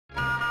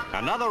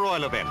Another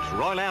royal event,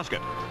 Royal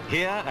Ascot.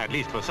 Here, at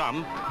least for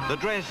some, the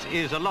dress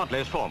is a lot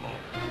less formal.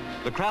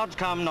 The crowds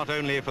come not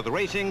only for the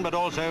racing, but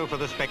also for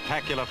the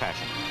spectacular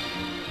fashion.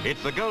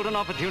 It's the golden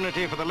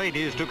opportunity for the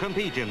ladies to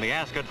compete in the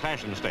Ascot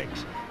Fashion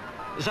Stakes.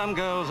 Some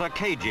girls are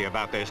cagey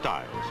about their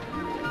styles.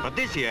 But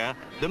this year,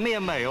 the mere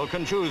male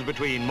can choose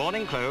between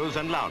morning clothes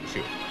and lounge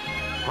suit.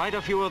 Quite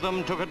a few of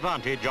them took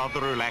advantage of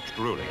the relaxed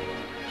ruling.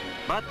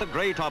 But the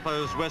grey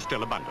toppers were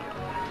still abundant.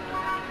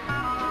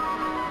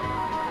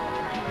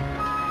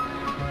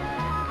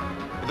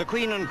 The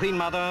Queen and Queen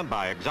Mother,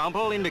 by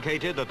example,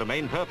 indicated that the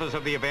main purpose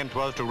of the event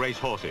was to race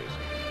horses.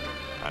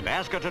 And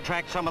Ascot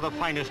attracts some of the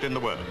finest in the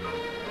world.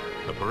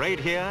 The parade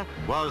here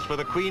was for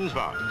the Queen's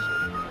vase.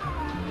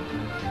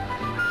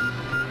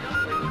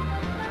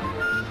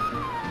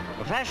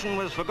 The fashion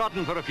was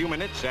forgotten for a few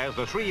minutes as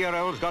the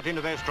 3-year-olds got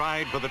into their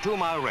stride for the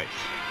 2-mile race.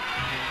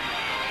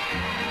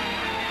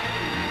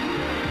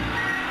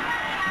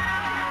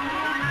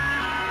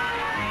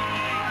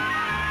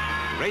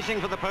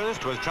 Racing for the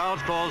post was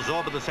Charles Claw's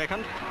Zorba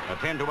II, a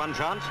 10-to-1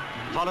 chance,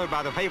 followed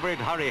by the favourite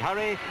Hurry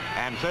Hurry,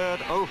 and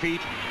third, Au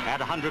Feet, at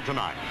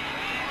 100-to-9.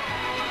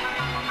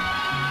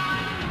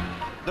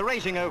 The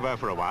racing over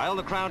for a while,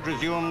 the crowd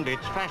resumed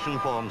its fashion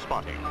form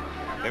spotting.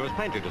 There was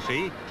plenty to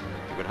see. You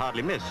could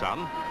hardly miss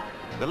some.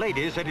 The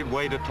ladies said it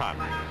weighed a ton.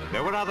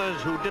 There were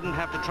others who didn't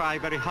have to try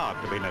very hard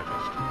to be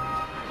noticed.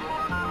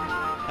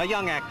 A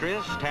young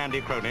actress, Tandy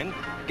Cronin,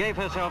 gave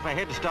herself a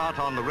head start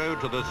on the road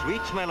to the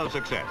sweet smell of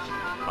success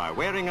by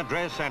wearing a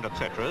dress and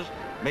etc.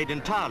 made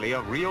entirely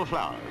of real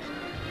flowers.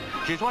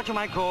 She's what you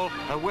might call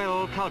a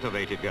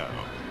well-cultivated girl.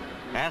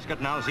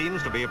 Ascot now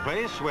seems to be a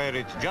place where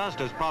it's just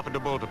as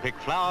profitable to pick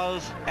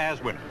flowers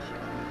as winners.